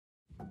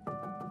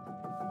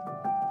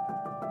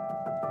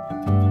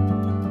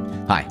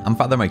Hi, I'm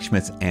Father Mike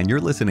Schmitz, and you're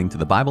listening to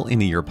the Bible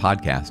in a Year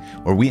podcast,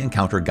 where we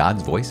encounter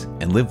God's voice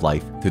and live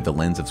life through the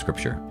lens of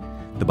Scripture.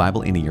 The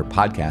Bible in a Year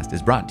podcast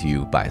is brought to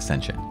you by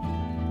Ascension.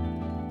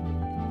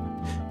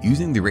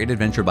 Using the Great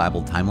Adventure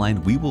Bible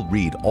timeline, we will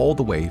read all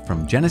the way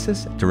from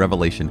Genesis to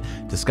Revelation,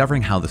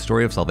 discovering how the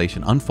story of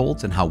salvation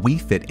unfolds and how we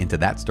fit into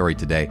that story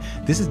today.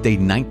 This is day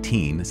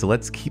 19, so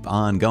let's keep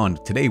on going.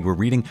 Today we're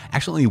reading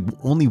actually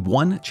only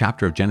one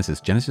chapter of Genesis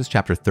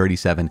chapter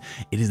 37.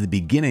 It is the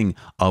beginning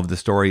of the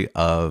story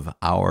of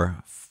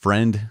our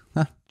friend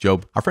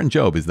Job. Our friend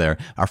Job is there,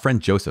 our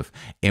friend Joseph.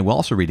 And we're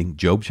also reading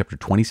Job chapter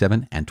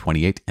 27 and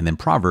 28, and then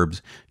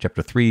Proverbs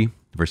chapter 3,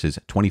 verses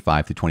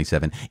 25 through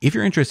 27. If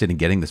you're interested in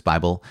getting this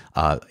Bible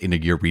in a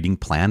year reading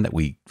plan that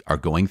we are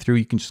going through,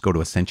 you can just go to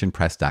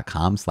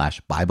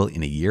ascensionpress.com/Bible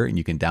in a year, and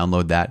you can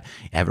download that,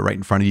 have it right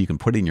in front of you. You can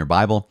put it in your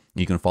Bible.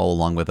 You can follow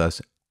along with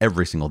us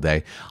every single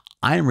day.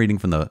 I am reading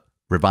from the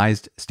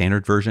Revised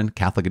Standard Version,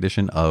 Catholic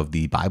edition of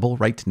the Bible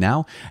right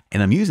now,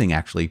 and I'm using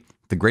actually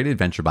the Great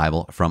Adventure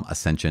Bible from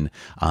Ascension.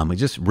 It's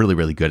just really,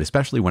 really good,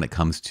 especially when it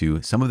comes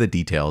to some of the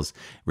details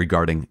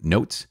regarding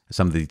notes,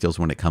 some of the details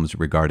when it comes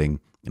regarding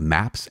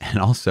maps, and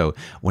also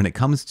when it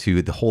comes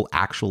to the whole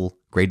actual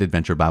Great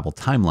Adventure Bible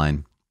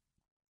timeline.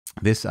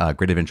 This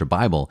Great Adventure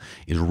Bible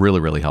is really,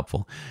 really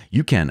helpful.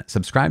 You can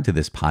subscribe to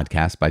this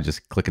podcast by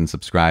just clicking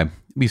subscribe.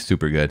 It'd be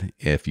super good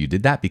if you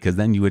did that, because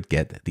then you would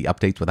get the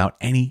updates without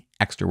any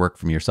extra work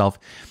from yourself.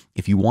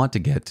 If you want to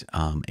get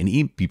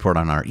be put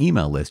on our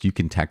email list, you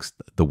can text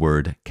the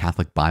word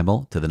Catholic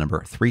Bible to the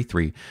number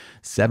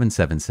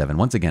 33777.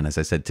 Once again, as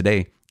I said,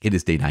 today it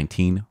is day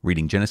 19,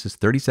 reading Genesis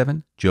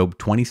 37, Job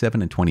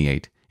 27 and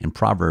 28, and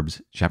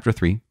Proverbs chapter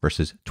 3,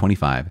 verses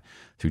 25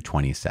 through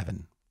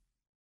 27.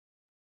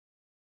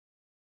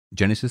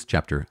 Genesis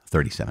chapter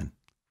 37.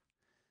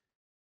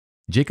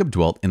 Jacob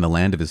dwelt in the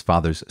land of his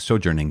father's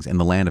sojournings in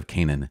the land of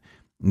Canaan.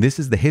 This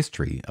is the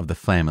history of the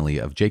family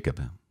of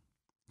Jacob.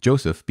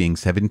 Joseph, being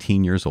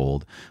 17 years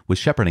old, was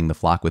shepherding the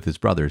flock with his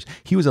brothers.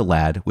 He was a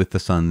lad with the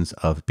sons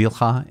of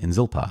Bilhah and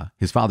Zilpah,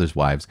 his father's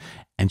wives,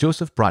 and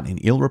Joseph brought an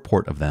ill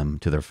report of them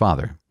to their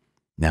father.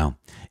 Now,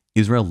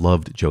 Israel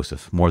loved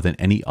Joseph more than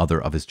any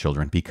other of his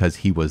children, because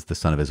he was the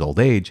son of his old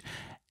age,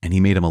 and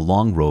he made him a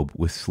long robe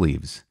with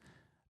sleeves.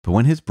 But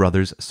when his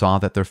brothers saw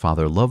that their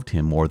father loved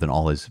him more than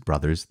all his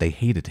brothers, they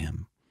hated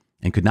him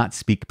and could not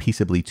speak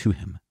peaceably to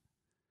him.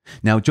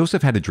 Now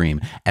Joseph had a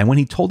dream, and when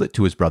he told it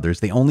to his brothers,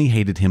 they only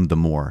hated him the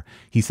more.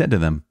 He said to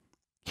them,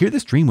 "Hear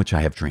this dream which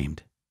I have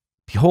dreamed.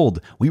 Behold,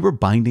 we were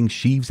binding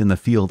sheaves in the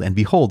field, and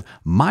behold,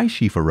 my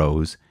sheaf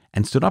arose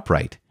and stood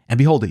upright, and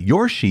behold,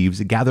 your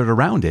sheaves gathered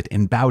around it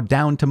and bowed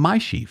down to my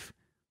sheaf."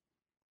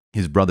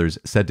 His brothers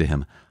said to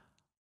him,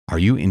 "Are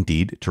you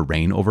indeed to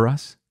reign over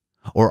us?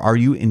 Or are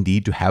you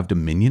indeed to have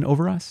dominion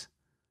over us?"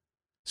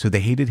 So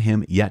they hated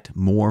him yet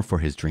more for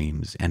his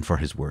dreams and for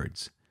his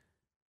words.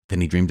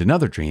 Then he dreamed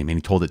another dream, and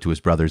he told it to his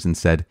brothers and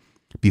said,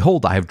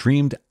 "Behold, I have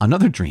dreamed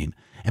another dream,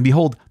 and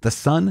behold, the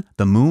sun,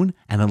 the moon,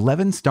 and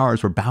 11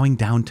 stars were bowing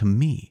down to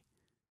me."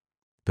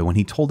 But when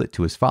he told it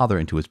to his father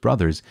and to his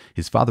brothers,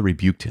 his father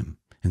rebuked him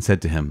and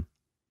said to him,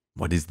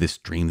 "What is this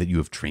dream that you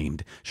have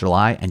dreamed? Shall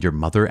I and your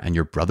mother and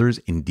your brothers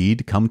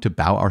indeed come to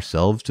bow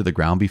ourselves to the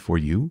ground before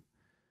you?"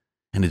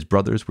 And his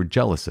brothers were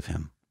jealous of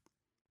him.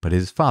 But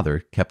his father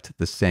kept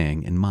the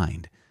saying in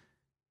mind.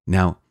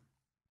 Now,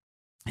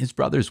 his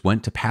brothers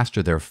went to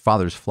pasture their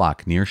father's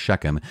flock near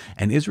Shechem,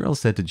 and Israel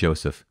said to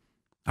Joseph,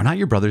 "Are not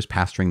your brothers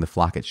pasturing the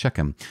flock at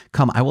Shechem?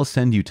 Come, I will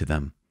send you to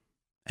them."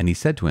 And he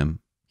said to him,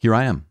 "Here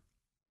I am."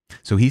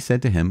 So he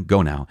said to him,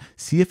 "Go now,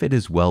 see if it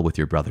is well with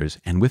your brothers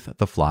and with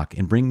the flock,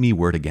 and bring me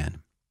word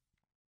again."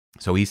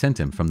 So he sent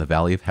him from the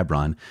valley of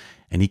Hebron,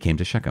 and he came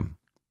to Shechem.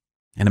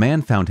 And a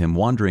man found him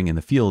wandering in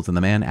the fields, and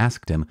the man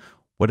asked him,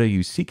 "What are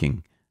you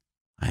seeking?"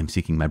 "I am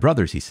seeking my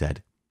brothers," he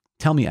said.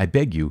 "Tell me, I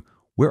beg you,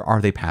 where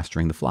are they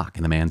pasturing the flock?"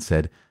 And the man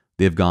said,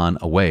 "They have gone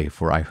away,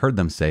 for I heard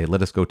them say,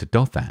 'Let us go to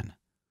Dothan.'"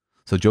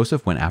 So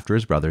Joseph went after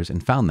his brothers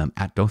and found them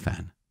at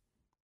Dothan.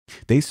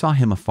 They saw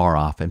him afar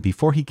off, and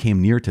before he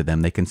came near to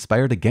them, they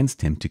conspired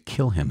against him to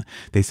kill him.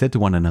 They said to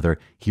one another,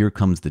 "Here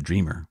comes the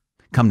dreamer.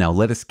 Come now,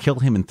 let us kill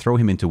him and throw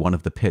him into one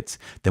of the pits.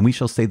 Then we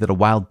shall say that a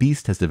wild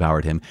beast has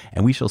devoured him,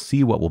 and we shall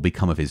see what will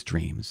become of his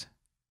dreams."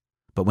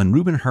 But when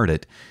Reuben heard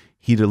it,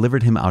 he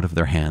delivered him out of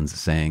their hands,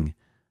 saying,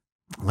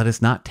 "Let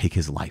us not take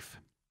his life."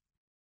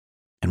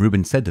 And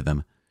Reuben said to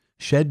them,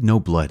 "Shed no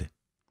blood.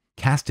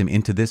 Cast him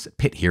into this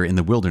pit here in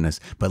the wilderness,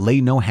 but lay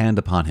no hand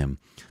upon him,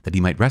 that he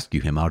might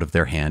rescue him out of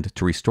their hand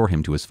to restore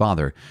him to his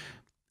father."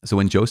 So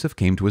when Joseph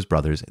came to his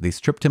brothers, they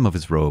stripped him of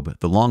his robe,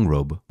 the long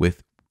robe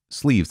with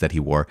sleeves that he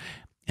wore,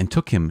 and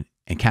took him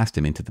and cast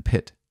him into the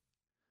pit.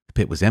 The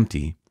pit was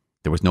empty.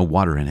 There was no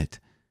water in it.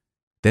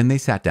 Then they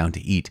sat down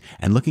to eat,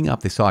 and looking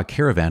up, they saw a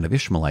caravan of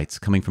Ishmaelites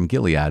coming from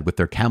Gilead with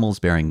their camels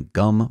bearing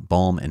gum,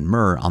 balm, and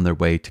myrrh on their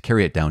way to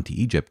carry it down to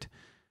Egypt.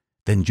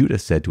 Then Judah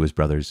said to his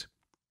brothers,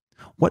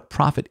 "What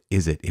profit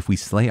is it if we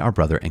slay our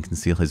brother and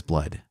conceal his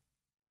blood?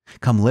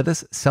 Come, let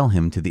us sell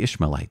him to the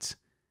Ishmaelites,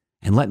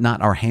 and let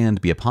not our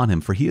hand be upon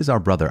him, for he is our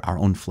brother, our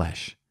own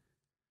flesh."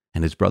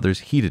 And his brothers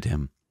heeded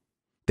him.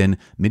 Then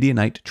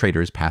Midianite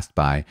traders passed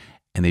by,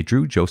 and they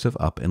drew Joseph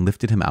up and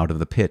lifted him out of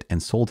the pit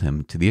and sold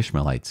him to the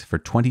Ishmaelites for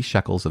 20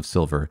 shekels of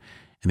silver,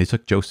 and they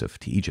took Joseph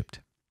to Egypt.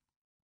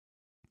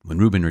 When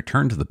Reuben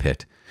returned to the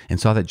pit and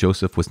saw that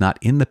Joseph was not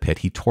in the pit,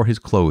 he tore his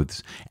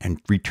clothes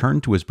and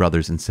returned to his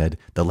brothers and said,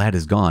 "The lad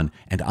is gone,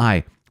 and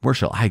where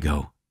shall I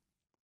go?"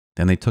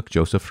 Then they took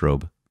Joseph's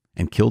robe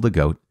and killed a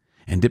goat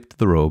and dipped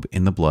the robe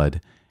in the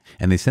blood,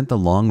 and they sent the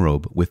long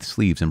robe with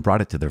sleeves and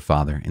brought it to their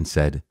father and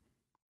said,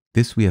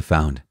 "This we have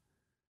found.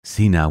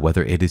 See now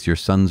whether it is your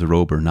son's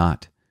robe or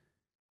not."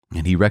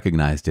 And he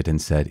recognized it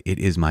and said, "It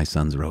is my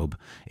son's robe.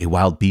 A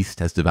wild beast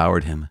has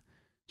devoured him.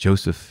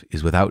 Joseph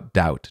is without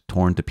doubt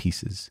torn to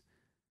pieces."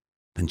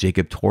 Then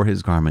Jacob tore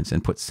his garments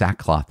and put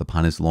sackcloth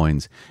upon his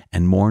loins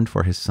and mourned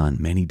for his son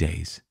many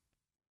days.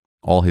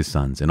 All his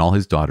sons and all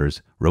his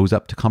daughters rose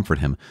up to comfort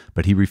him,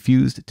 but he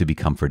refused to be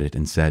comforted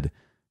and said,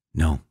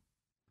 "No,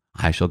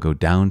 I shall go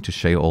down to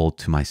Sheol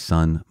to my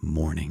son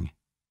mourning."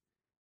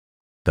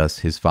 Thus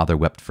his father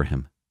wept for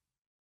him.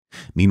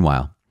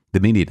 Meanwhile, the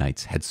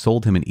Midianites had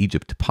sold him in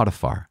Egypt to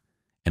Potiphar,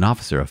 an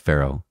officer of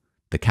Pharaoh,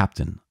 the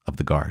captain of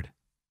the guard.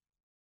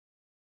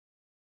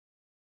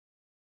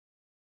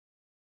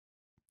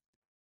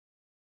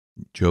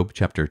 Job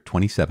chapter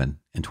 27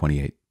 and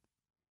 28.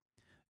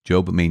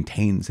 Job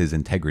maintains his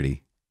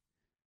integrity.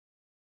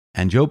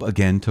 And Job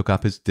again took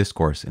up his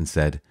discourse and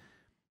said,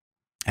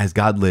 "As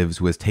God lives,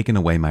 who has taken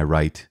away my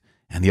right,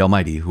 and the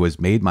Almighty, who has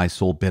made my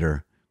soul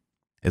bitter,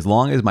 as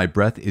long as my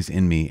breath is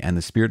in me and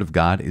the Spirit of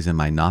God is in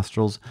my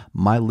nostrils,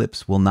 my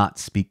lips will not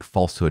speak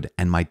falsehood,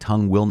 and my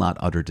tongue will not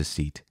utter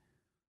deceit.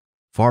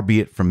 Far be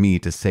it from me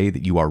to say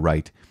that you are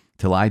right.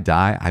 Till I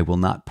die, I will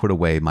not put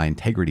away my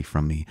integrity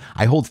from me.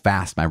 I hold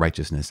fast my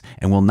righteousness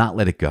and will not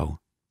let it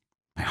go.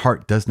 My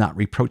heart does not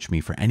reproach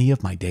me for any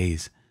of my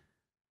days.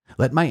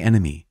 Let my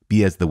enemy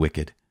be as the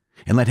wicked,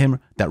 and let him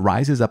that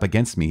rises up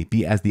against me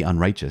be as the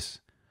unrighteous.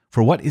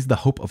 For what is the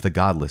hope of the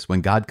godless when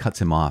God cuts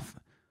him off,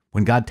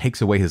 when God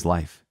takes away his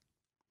life?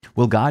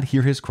 Will God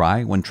hear his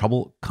cry when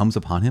trouble comes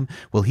upon him?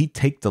 Will he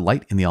take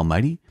delight in the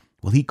Almighty?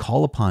 Will he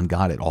call upon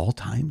God at all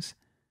times?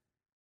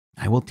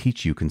 I will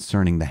teach you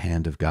concerning the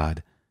hand of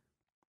God.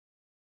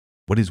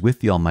 What is with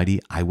the Almighty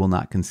I will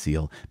not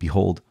conceal.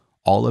 Behold,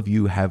 all of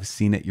you have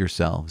seen it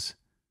yourselves.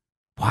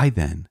 Why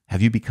then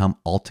have you become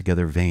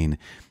altogether vain?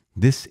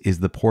 This is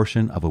the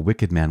portion of a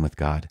wicked man with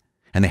God,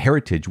 and the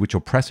heritage which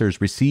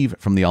oppressors receive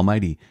from the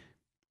Almighty.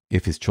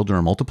 If his children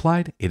are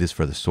multiplied, it is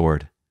for the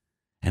sword,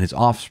 and his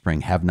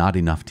offspring have not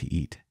enough to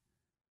eat.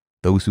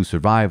 Those who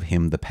survive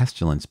him the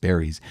pestilence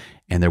buries,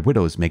 and their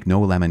widows make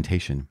no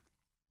lamentation.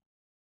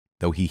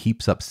 Though he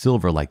heaps up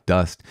silver like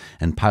dust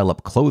and pile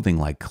up clothing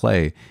like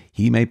clay,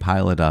 he may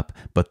pile it up,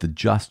 but the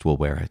just will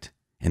wear it,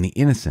 and the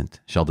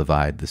innocent shall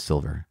divide the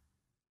silver.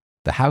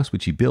 The house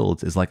which he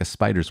builds is like a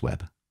spider's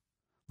web,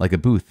 like a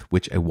booth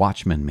which a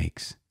watchman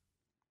makes.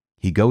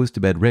 He goes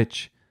to bed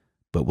rich,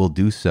 but will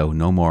do so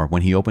no more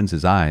when he opens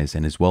his eyes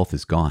and his wealth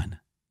is gone.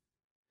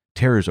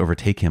 Terrors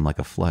overtake him like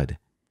a flood.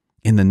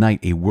 In the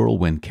night a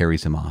whirlwind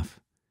carries him off.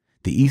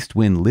 The east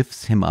wind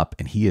lifts him up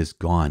and he is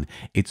gone.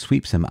 It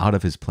sweeps him out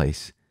of his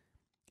place.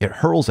 It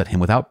hurls at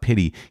him without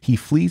pity. He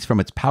flees from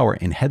its power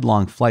in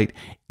headlong flight.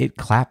 It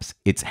claps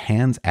its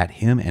hands at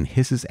him and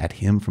hisses at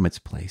him from its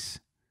place.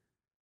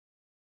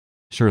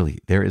 Surely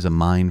there is a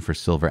mine for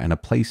silver and a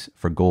place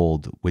for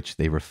gold, which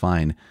they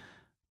refine.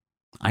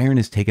 Iron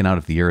is taken out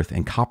of the earth,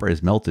 and copper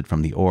is melted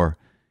from the ore.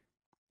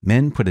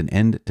 Men put an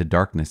end to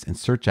darkness and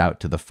search out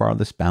to the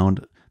farthest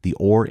bound the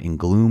ore in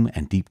gloom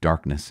and deep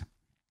darkness.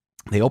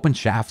 They open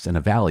shafts in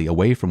a valley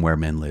away from where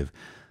men live.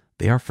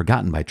 They are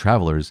forgotten by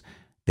travelers.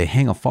 They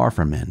hang afar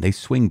from men. They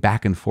swing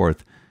back and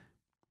forth.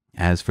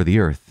 As for the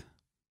earth,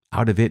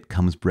 out of it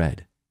comes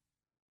bread.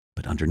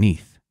 But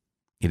underneath,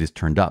 it is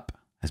turned up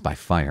as by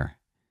fire.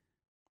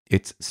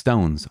 Its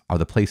stones are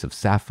the place of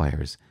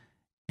sapphires,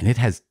 and it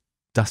has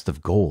dust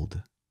of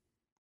gold.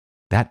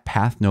 That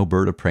path no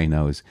bird of prey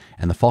knows,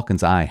 and the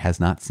falcon's eye has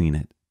not seen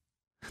it.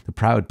 The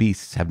proud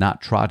beasts have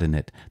not trodden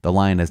it, the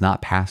lion has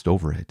not passed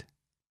over it.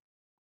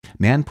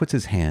 Man puts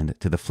his hand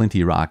to the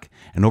flinty rock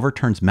and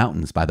overturns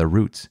mountains by their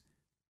roots.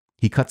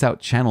 He cuts out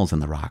channels in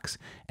the rocks,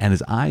 and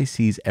his eye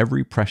sees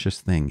every precious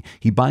thing.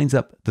 He binds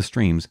up the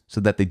streams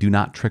so that they do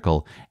not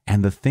trickle,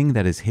 and the thing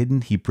that is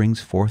hidden he brings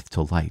forth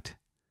to light.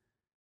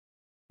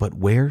 But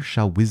where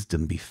shall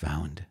wisdom be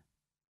found?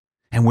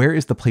 And where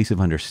is the place of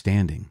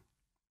understanding?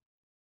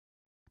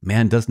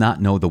 Man does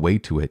not know the way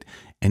to it,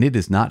 and it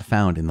is not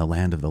found in the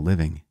land of the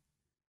living.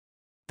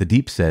 The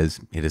deep says,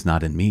 "It is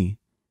not in me,"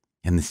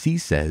 and the sea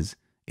says,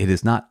 "It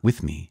is not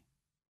with me."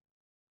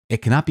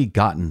 It cannot be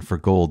gotten for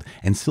gold,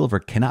 and silver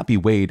cannot be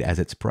weighed as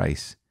its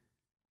price.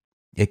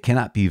 It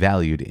cannot be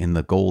valued in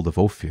the gold of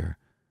Ophir,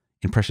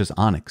 in precious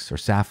onyx or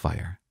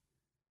sapphire.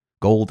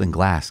 Gold and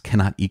glass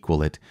cannot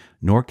equal it,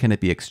 nor can it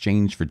be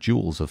exchanged for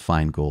jewels of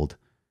fine gold.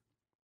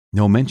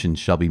 No mention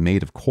shall be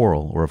made of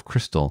coral or of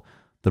crystal.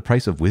 The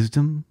price of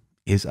wisdom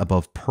is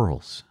above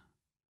pearls.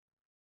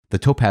 The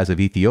topaz of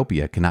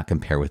Ethiopia cannot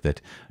compare with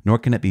it, nor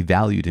can it be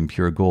valued in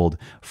pure gold.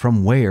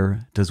 From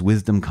where does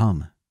wisdom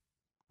come?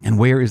 And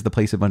where is the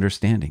place of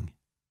understanding?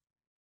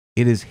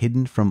 It is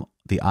hidden from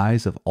the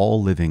eyes of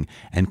all living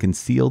and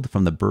concealed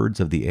from the birds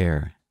of the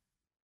air.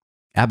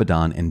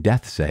 Abaddon and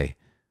death say,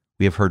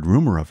 we have heard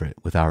rumor of it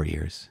with our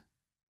ears.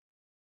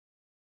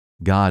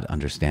 God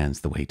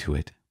understands the way to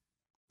it,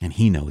 and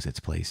he knows its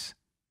place.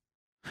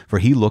 For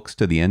he looks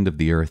to the end of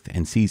the earth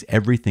and sees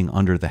everything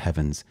under the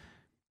heavens.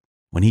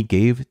 When he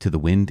gave to the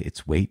wind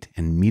its weight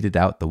and meted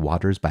out the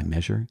waters by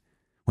measure,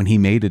 when he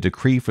made a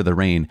decree for the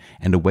rain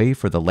and a way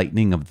for the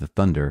lightning of the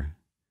thunder,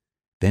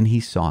 then he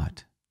saw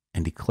it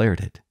and declared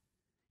it.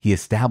 He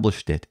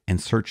established it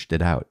and searched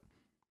it out.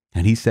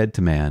 And he said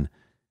to man,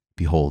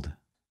 behold,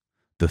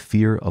 the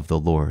fear of the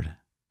Lord,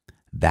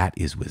 that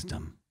is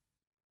wisdom.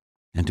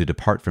 And to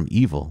depart from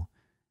evil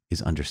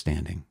is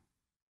understanding.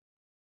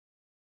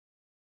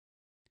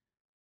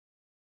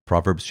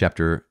 Proverbs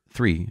chapter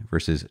 3,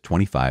 verses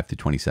 25 to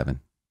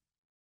 27.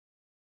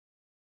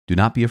 Do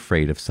not be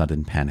afraid of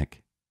sudden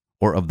panic,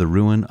 or of the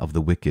ruin of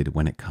the wicked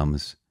when it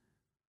comes.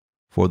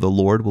 For the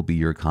Lord will be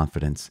your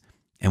confidence,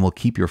 and will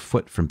keep your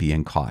foot from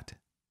being caught.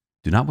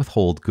 Do not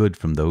withhold good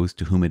from those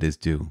to whom it is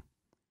due,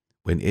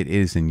 when it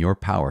is in your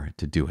power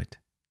to do it.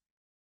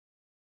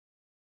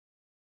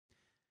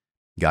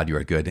 God, you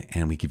are good,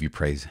 and we give you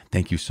praise.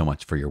 Thank you so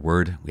much for your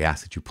word. We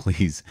ask that you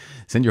please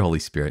send your Holy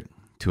Spirit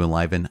to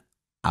enliven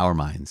our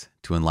minds,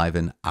 to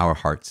enliven our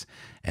hearts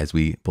as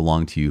we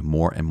belong to you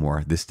more and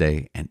more this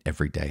day and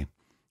every day.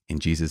 In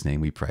Jesus'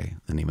 name we pray,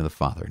 in the name of the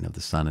Father, and of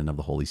the Son, and of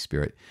the Holy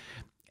Spirit.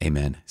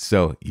 Amen.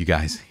 So, you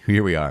guys,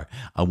 here we are.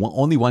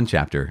 Only one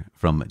chapter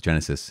from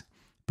Genesis,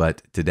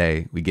 but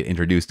today we get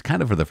introduced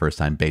kind of for the first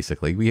time,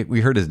 basically.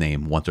 We heard his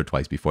name once or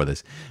twice before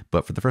this,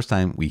 but for the first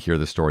time we hear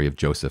the story of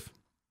Joseph.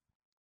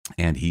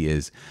 And he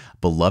is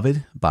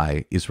beloved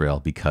by Israel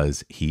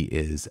because he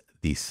is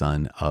the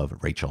son of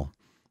Rachel.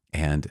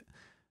 And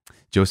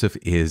Joseph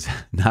is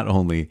not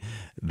only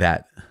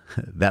that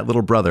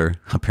little brother,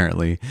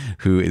 apparently,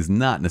 who is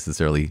not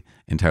necessarily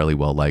entirely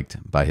well liked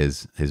by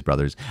his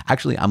brothers.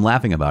 Actually, I'm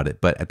laughing about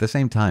it, but at the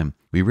same time,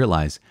 we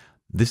realize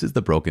this is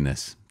the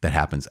brokenness that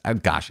happens.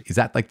 Gosh, is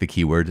that like the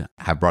key word?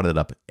 I've brought it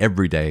up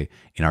every day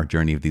in our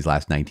journey of these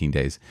last 19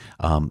 days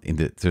in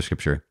the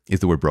scripture, is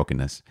the word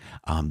brokenness.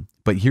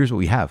 But here's what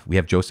we have. We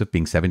have Joseph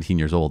being 17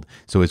 years old.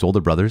 So his older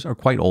brothers are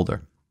quite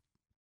older,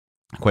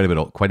 quite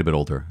a bit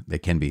older. They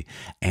can be.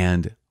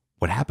 And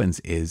what happens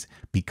is,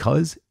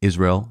 because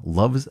Israel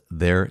loves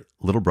their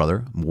little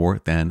brother more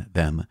than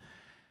them,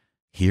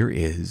 here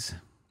is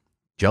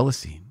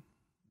jealousy.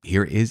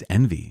 Here is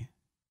envy.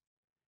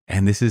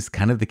 And this is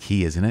kind of the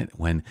key, isn't it?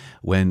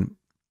 When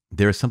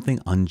there's something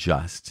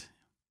unjust,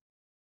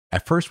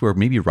 at first we're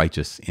maybe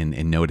righteous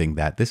in noting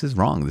that this is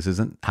wrong. This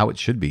isn't how it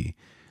should be.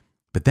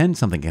 But then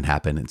something can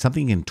happen and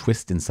something can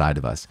twist inside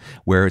of us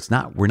where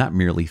we're not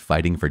merely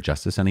fighting for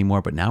justice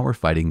anymore, but now we're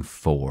fighting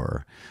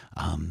for,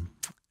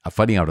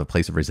 fighting out of a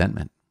place of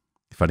resentment,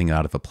 fighting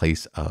out of a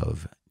place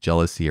of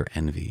jealousy or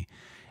envy.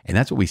 And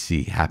that's what we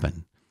see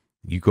happen.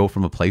 You go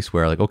from a place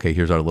where, like, okay,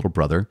 here's our little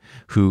brother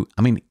who,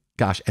 I mean,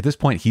 gosh, at this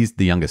point, he's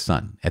the youngest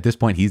son. At this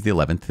point, he's the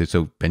 11th.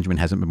 So Benjamin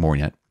hasn't been born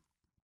yet,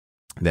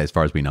 as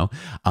far as we know.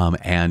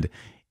 And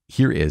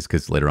here is,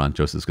 because later on,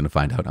 Joseph's going to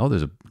find out, oh,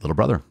 there's a little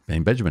brother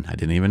named Benjamin. I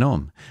didn't even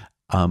know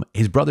him.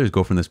 His brothers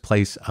go from this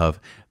place of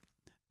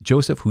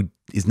Joseph, who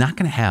is not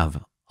going to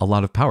have a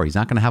lot of power. He's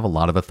not going to have a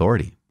lot of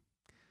authority.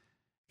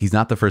 He's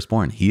not the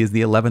firstborn. He is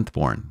the 11th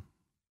born.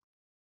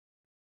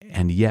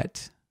 And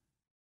yet,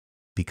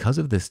 because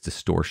of this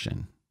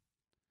distortion,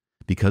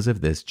 because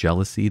of this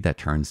jealousy that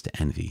turns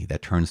to envy,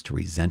 that turns to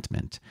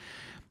resentment,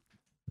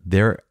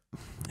 there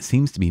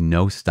seems to be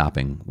no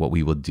stopping what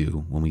we will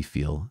do when we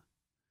feel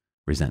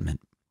resentment.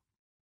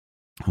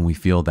 When we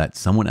feel that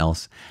someone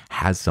else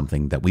has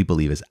something that we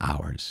believe is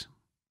ours.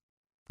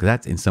 Because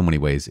that, in so many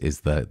ways,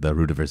 is the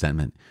root of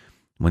resentment.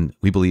 When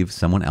we believe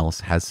someone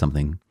else has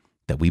something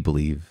that we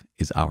believe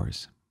is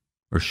ours,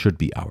 or should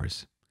be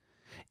ours.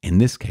 In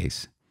this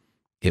case,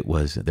 it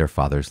was their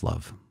father's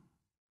love.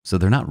 So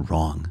they're not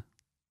wrong.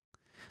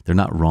 They're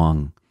not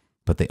wrong,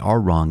 but they are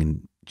wrong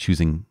in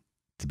choosing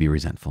to be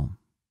resentful.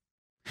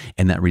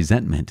 And that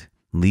resentment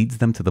leads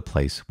them to the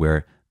place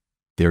where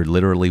they're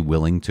literally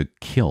willing to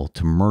kill,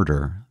 to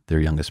murder their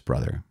youngest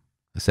brother,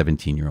 a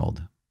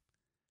 17-year-old.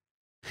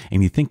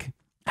 And you think,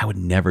 I would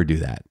never do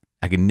that.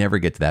 I could never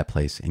get to that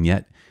place. And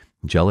yet,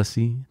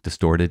 jealousy,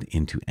 distorted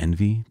into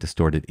envy,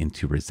 distorted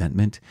into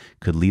resentment,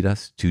 could lead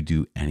us to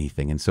do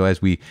anything. And so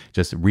as we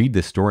just read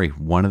this story,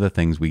 one of the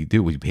things we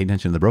do, we pay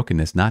attention to the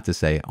brokenness, not to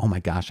say, oh my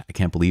gosh, I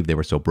can't believe they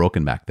were so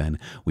broken back then.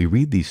 We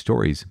read these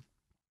stories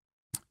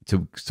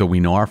so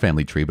we know our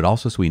family tree, but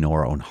also so we know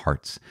our own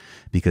hearts.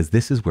 Because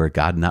this is where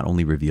God not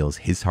only reveals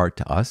his heart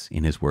to us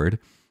in his word,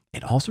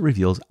 it also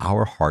reveals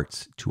our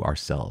hearts to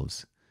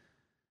ourselves.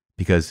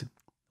 Because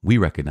we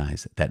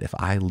recognize that if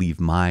I leave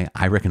my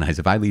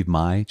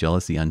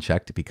jealousy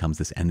unchecked, it becomes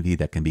this envy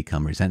that can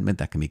become resentment,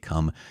 that can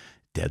become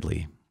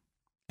deadly.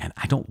 And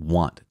I don't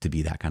want to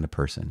be that kind of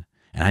person.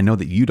 And I know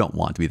that you don't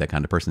want to be that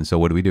kind of person. So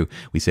what do?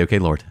 We say, okay,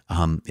 Lord,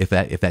 if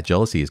that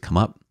jealousy has come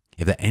up,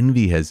 if that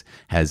envy has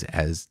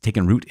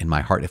taken root in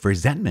my heart, if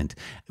resentment,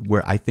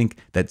 where I think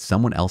that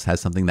someone else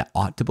has something that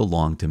ought to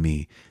belong to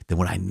me, then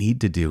what I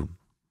need to do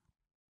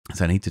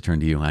is I need to turn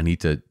to you. I need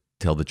to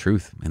tell the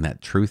truth. And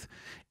that truth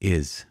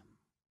is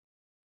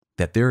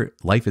that their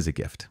life is a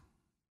gift.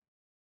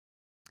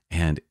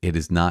 And it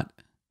is not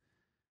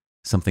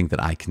something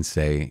that I can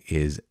say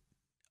is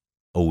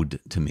owed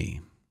to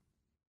me.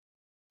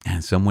 And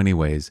in so many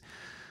ways,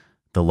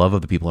 the love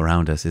of the people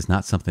around us is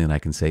not something that I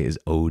can say is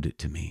owed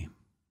to me.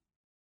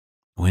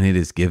 When it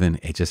is given,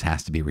 it just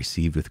has to be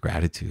received with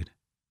gratitude.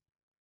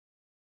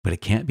 But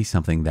it can't be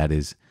something that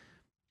is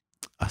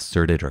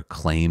asserted or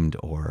claimed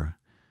or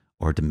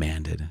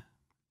demanded.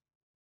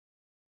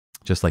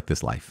 Just like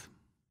this life.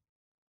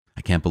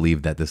 I can't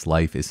believe that this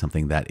life is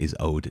something that is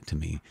owed to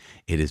me.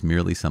 It is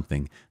merely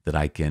something that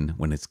I can,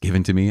 when it's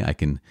given to me, I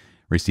can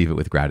receive it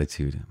with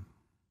gratitude.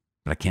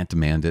 But I can't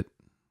demand it.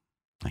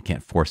 I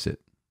can't force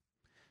it.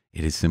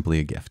 It is simply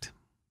a gift.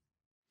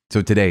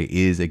 So today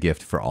is a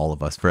gift for all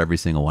of us, for every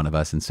single one of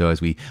us. And so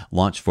as we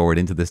launch forward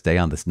into this day,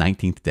 on this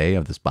 19th day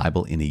of this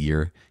Bible in a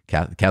Year,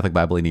 Catholic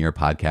Bible in a Year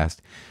podcast,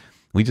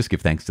 we just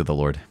give thanks to the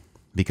Lord,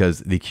 because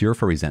the cure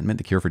for resentment,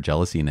 the cure for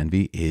jealousy and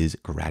envy is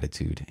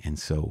gratitude. And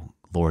so,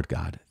 Lord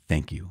God,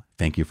 thank you.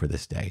 Thank you for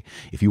this day.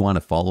 If you want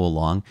to follow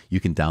along,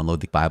 you can download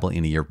the Bible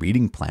in a Year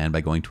reading plan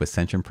by going to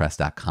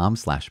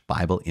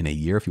ascensionpress.com/Bible in a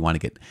Year. If you want to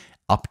get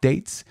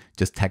updates,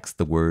 just text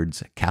the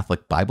words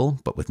Catholic Bible,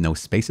 but with no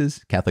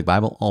spaces, Catholic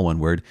Bible, all one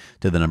word,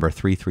 to the number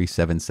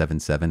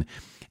 33777.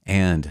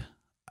 And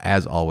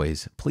as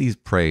always, please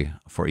pray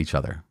for each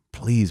other.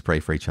 Please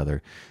pray for each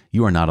other.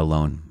 You are not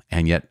alone.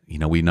 And yet,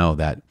 we know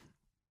that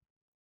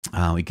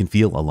we can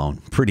feel alone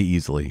pretty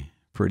easily,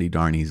 pretty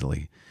darn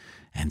easily.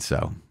 And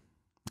so,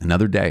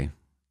 another day,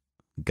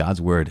 God's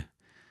word.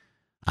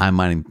 I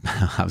was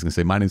going to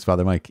say, my name's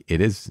Father Mike.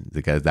 It is,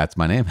 because that's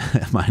my name.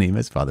 My name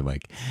is Father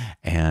Mike.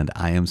 And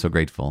I am so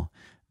grateful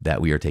that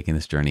we are taking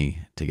this journey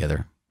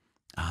together.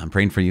 I'm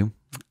praying for you,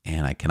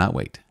 and I cannot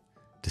wait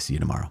to see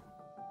you tomorrow.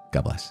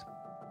 God bless.